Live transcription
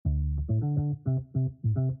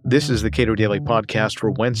This is the Cato Daily Podcast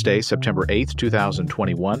for Wednesday, September 8th,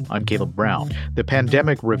 2021. I'm Caleb Brown. The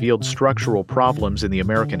pandemic revealed structural problems in the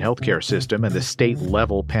American healthcare system, and the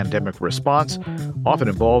state-level pandemic response often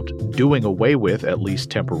involved doing away with, at least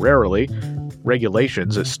temporarily,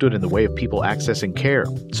 regulations that stood in the way of people accessing care.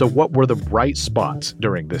 So what were the bright spots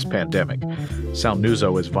during this pandemic? Sal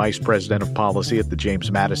Nuzzo is Vice President of Policy at the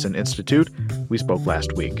James Madison Institute. We spoke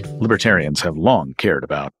last week. Libertarians have long cared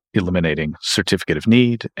about eliminating certificate of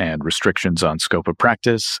need and restrictions on scope of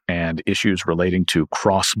practice and issues relating to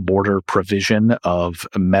cross-border provision of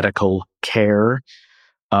medical care.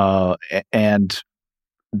 And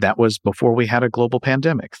that was before we had a global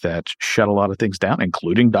pandemic that shut a lot of things down,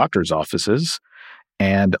 including doctors' offices.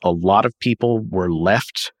 And a lot of people were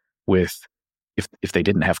left with, if they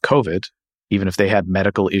didn't have COVID, even if they had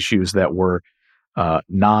medical issues that were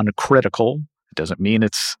non-critical, it doesn't mean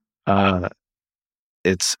it's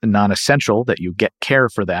non-essential that you get care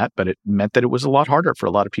for that, but it meant that it was a lot harder for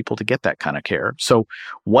a lot of people to get that kind of care. So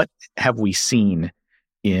what have we seen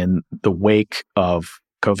in the wake of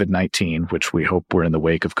COVID-19, which we hope we're in the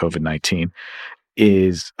wake of COVID-19,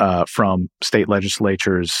 is from state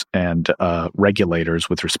legislatures and regulators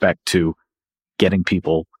with respect to getting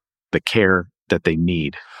people the care that they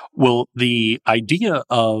need? Well, the idea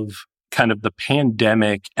of kind of the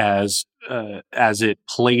pandemic as it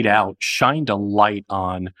played out shined a light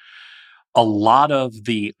on a lot of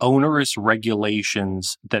the onerous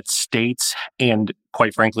regulations that states and,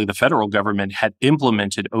 quite frankly, the federal government had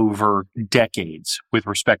implemented over decades with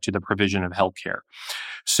respect to the provision of healthcare.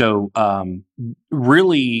 So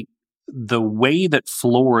really, the way that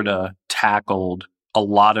Florida tackled a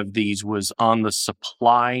lot of these was on the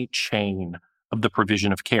supply chain of the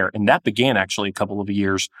provision of care. And that began actually a couple of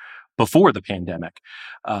years before the pandemic.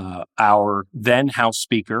 Our then House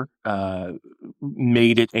Speaker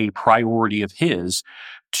made it a priority of his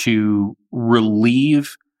to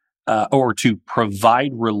relieve or to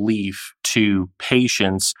provide relief to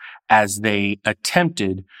patients as they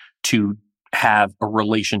attempted to have a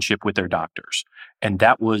relationship with their doctors. And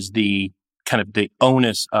that was the kind of the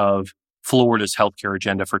onus of Florida's healthcare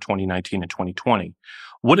agenda for 2019 and 2020.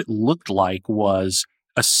 What it looked like was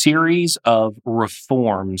a series of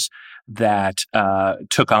reforms that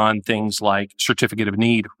took on things like certificate of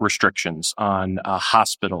need restrictions on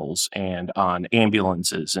hospitals and on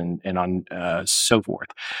ambulances and on so forth.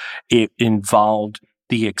 It involved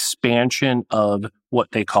the expansion of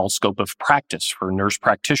what they call scope of practice for nurse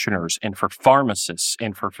practitioners and for pharmacists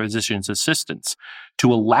and for physician's assistants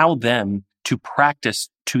to allow them to practice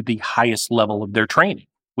to the highest level of their training,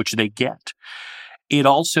 which they get. It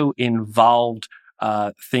also involved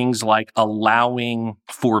things like allowing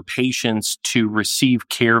for patients to receive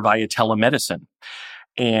care via telemedicine.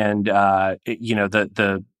 And, a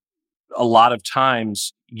lot of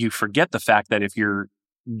times you forget the fact that if you're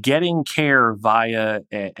getting care via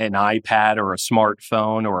an iPad or a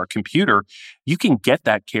smartphone or a computer, you can get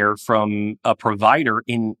that care from a provider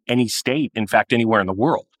in any state, in fact, anywhere in the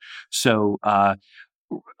world. So,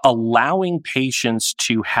 allowing patients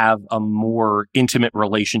to have a more intimate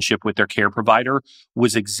relationship with their care provider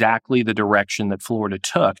was exactly the direction that Florida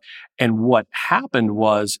took. And what happened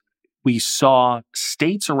was we saw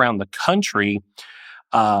states around the country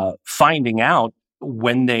finding out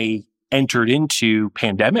when they entered into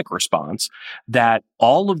pandemic response that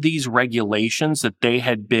all of these regulations that they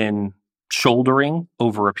had been shouldering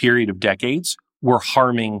over a period of decades were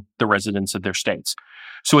harming the residents of their states.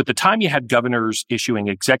 So at the time, you had governors issuing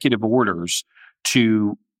executive orders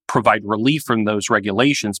to provide relief from those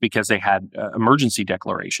regulations because they had emergency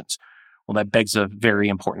declarations. Well, that begs a very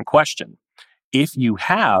important question. If you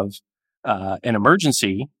have an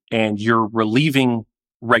emergency and you're relieving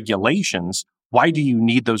regulations, why do you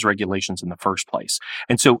need those regulations in the first place?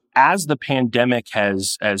 And so as the pandemic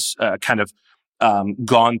has kind of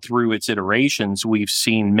gone through its iterations, we've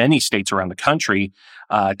seen many states around the country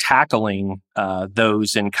tackling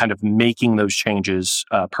those and kind of making those changes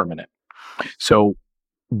permanent. So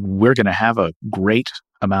we're going to have a great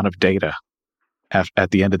amount of data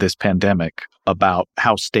at the end of this pandemic about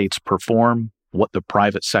how states perform, what the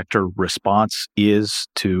private sector response is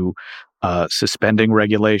to suspending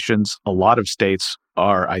regulations. A lot of states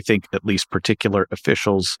are, I think, at least particular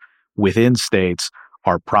officials within states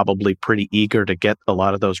are probably pretty eager to get a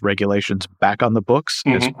lot of those regulations back on the books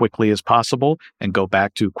as quickly as possible and go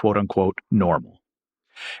back to quote unquote normal.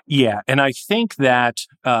 Yeah. And I think that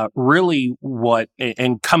really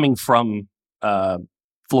and coming from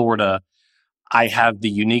Florida, I have the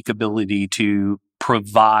unique ability to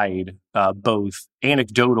provide both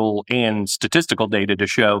anecdotal and statistical data to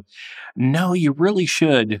show, no, you really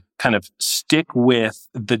should kind of stick with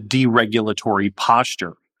the deregulatory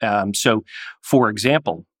posture. So, for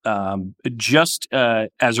example, just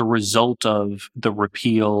as a result of the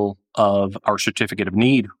repeal of our certificate of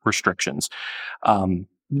need restrictions,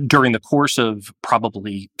 during the course of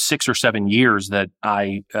probably 6 or 7 years that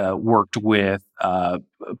I worked with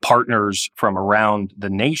partners from around the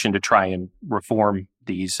nation to try and reform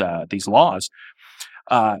these laws,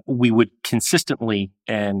 we would consistently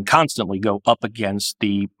and constantly go up against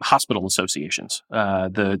the hospital associations,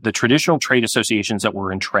 the traditional trade associations that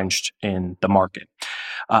were entrenched in the market,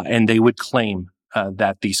 and they would claim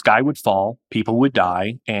that the sky would fall, people would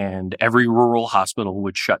die, and every rural hospital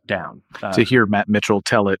would shut down. To hear Matt Mitchell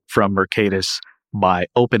tell it from Mercatus, by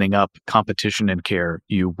opening up competition in care,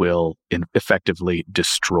 you will effectively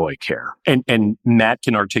destroy care. And Matt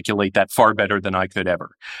can articulate that far better than I could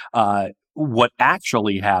ever. What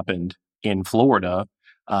actually happened in Florida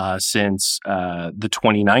since the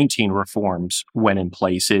 2019 reforms went in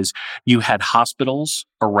place is you had hospitals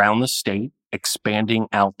around the state expanding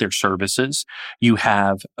out their services. You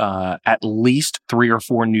have at least 3 or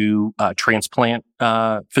 4 new transplant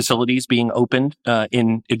facilities being opened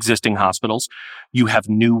in existing hospitals. You have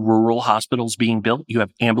new rural hospitals being built. You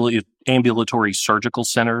have ambulatory surgical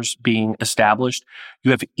centers being established.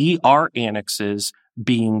 You have ER annexes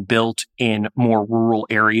being built in more rural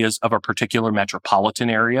areas of a particular metropolitan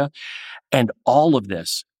area. And all of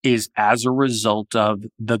this is as a result of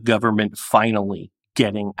the government finally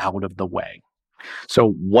getting out of the way.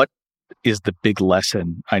 So what is the big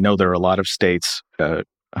lesson? I know there are a lot of states,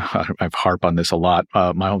 I've harped on this a lot.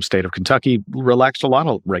 My home state of Kentucky relaxed a lot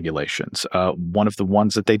of regulations. One of the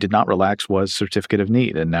ones that they did not relax was certificate of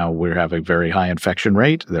need. And now we have a very high infection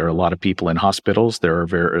rate. There are a lot of people in hospitals. There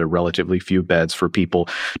are relatively few beds for people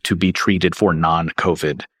to be treated for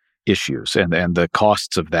non-COVID issues. And the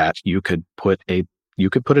costs of that, you could put a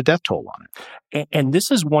death toll on it. And this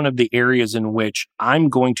is one of the areas in which I'm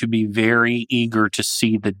going to be very eager to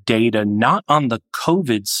see the data, not on the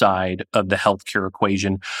COVID side of the healthcare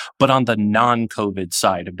equation, but on the non-COVID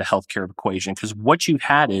side of the healthcare equation. Because what you've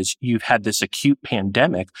had is you've had this acute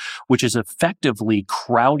pandemic, which has effectively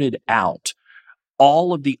crowded out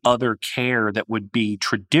all of the other care that would be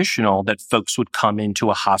traditional that folks would come into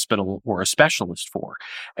a hospital or a specialist for.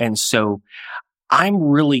 And so I'm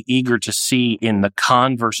really eager to see in the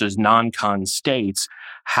con versus non-con states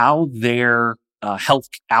how their health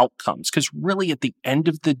outcomes, because really at the end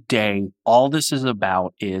of the day, all this is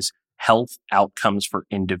about is health outcomes for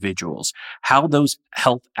individuals, how those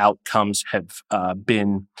health outcomes have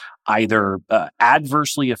been either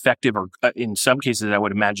adversely effective or in some cases, I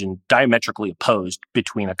would imagine, diametrically opposed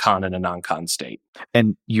between a con and a non-con state.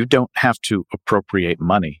 And you don't have to appropriate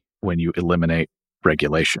money when you eliminate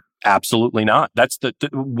regulation. Absolutely not. That's the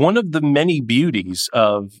one of the many beauties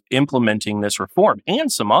of implementing this reform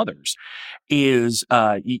and some others is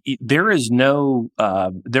there is no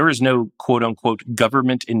quote unquote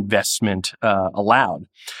government investment allowed.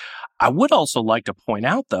 I would also like to point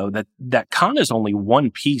out, though, that con is only one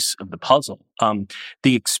piece of the puzzle.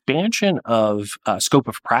 The expansion of scope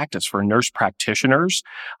of practice for nurse practitioners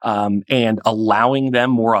and allowing them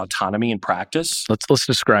more autonomy in practice. Let's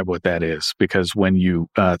describe what that is, because when you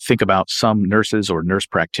think about some nurses or nurse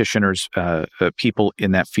practitioners, people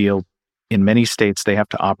in that field, in many states, they have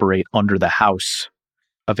to operate under the house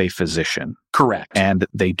of a physician. Correct. And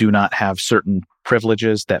they do not have certain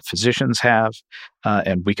privileges that physicians have.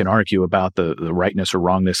 And we can argue about the rightness or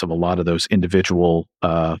wrongness of a lot of those individual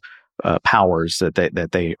powers that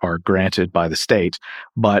they are granted by the state.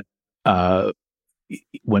 But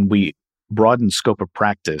when we broaden scope of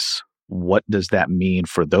practice, what does that mean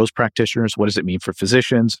for those practitioners? What does it mean for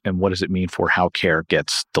physicians? And what does it mean for how care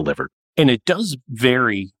gets delivered? And it does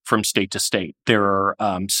vary from state to state. There are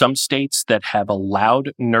some states that have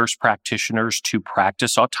allowed nurse practitioners to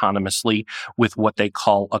practice autonomously with what they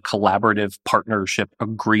call a collaborative partnership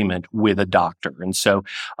agreement with a doctor. And so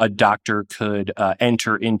a doctor could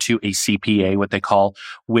enter into a CPA, what they call,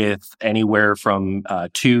 with anywhere from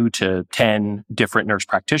 2 to 10 different nurse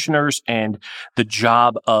practitioners. And the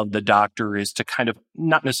job of the doctor is to kind of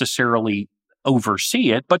not necessarily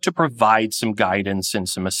oversee it, but to provide some guidance and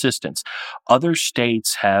some assistance. Other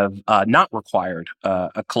states have not required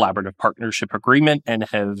a collaborative partnership agreement and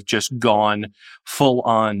have just gone full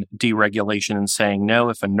on deregulation and saying, no,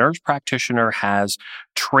 if a nurse practitioner has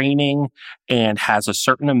training and has a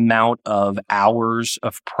certain amount of hours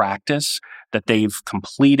of practice, that they've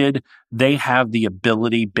completed, they have the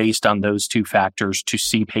ability based on those two factors to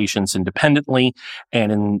see patients independently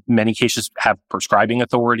and in many cases have prescribing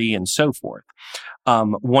authority and so forth.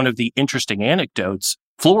 One of the interesting anecdotes,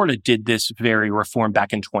 Florida did this very reform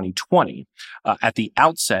back in 2020, at the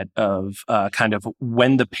outset of kind of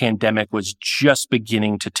when the pandemic was just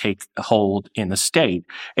beginning to take hold in the state.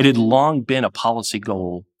 It had long been a policy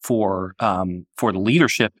goal for the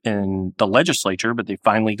leadership in the legislature, but they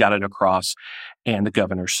finally got it across and the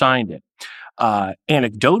governor signed it.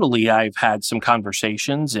 Anecdotally, I've had some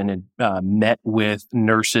conversations and met with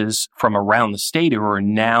nurses from around the state who are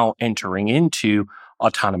now entering into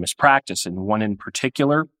autonomous practice. And one in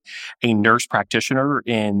particular, a nurse practitioner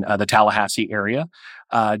in the Tallahassee area,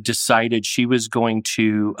 decided she was going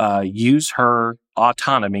to use her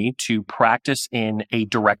autonomy to practice in a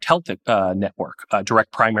direct health network,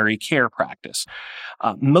 direct primary care practice.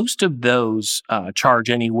 Most of those charge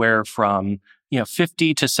anywhere from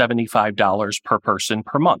 $50 to $75 per person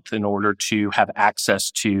per month in order to have access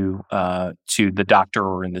to the doctor,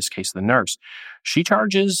 or in this case, the nurse. She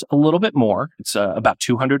charges a little bit more. It's about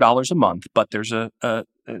 $200 a month, but there's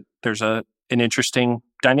an interesting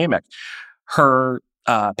dynamic. Her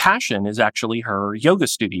passion is actually her yoga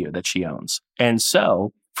studio that she owns. And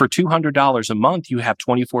so for $200 a month, you have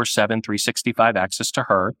 24/7, 365 access to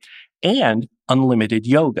her and unlimited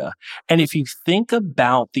yoga. And if you think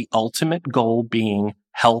about the ultimate goal being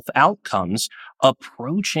health outcomes,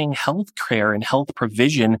 approaching healthcare and health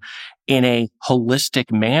provision in a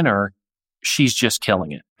holistic manner, she's just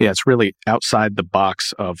killing it. Yeah, it's really outside the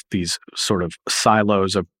box of these sort of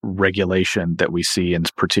silos of regulation that we see in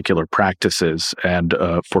particular practices. And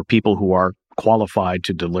for people who are qualified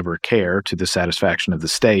to deliver care to the satisfaction of the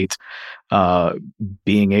state,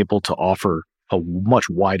 being able to offer a much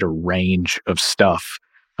wider range of stuff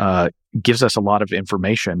gives us a lot of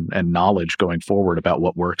information and knowledge going forward about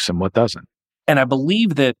what works and what doesn't. And I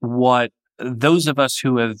believe that what those of us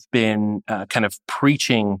who have been kind of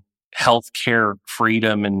preaching healthcare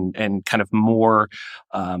freedom and kind of more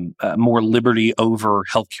liberty over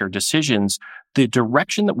healthcare decisions, the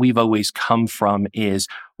direction that we've always come from is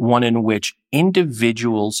one in which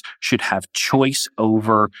individuals should have choice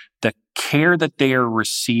over the care that they are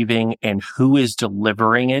receiving and who is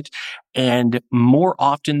delivering it. And more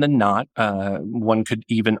often than not, one could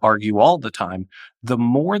even argue all the time, the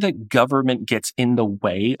more that government gets in the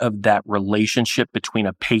way of that relationship between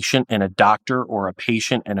a patient and a doctor, or a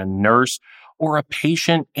patient and a nurse, or a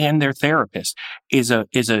patient and their therapist, is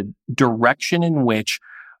a direction in which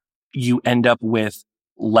you end up with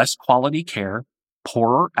less quality care,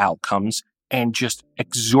 poorer outcomes, and just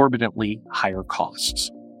exorbitantly higher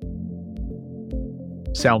costs.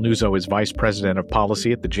 Sal Nuzzo is Vice President of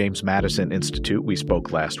Policy at the James Madison Institute. We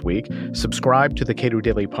spoke last week. Subscribe to the Cato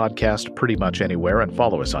Daily Podcast pretty much anywhere and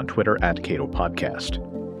follow us on Twitter @Cato Podcast.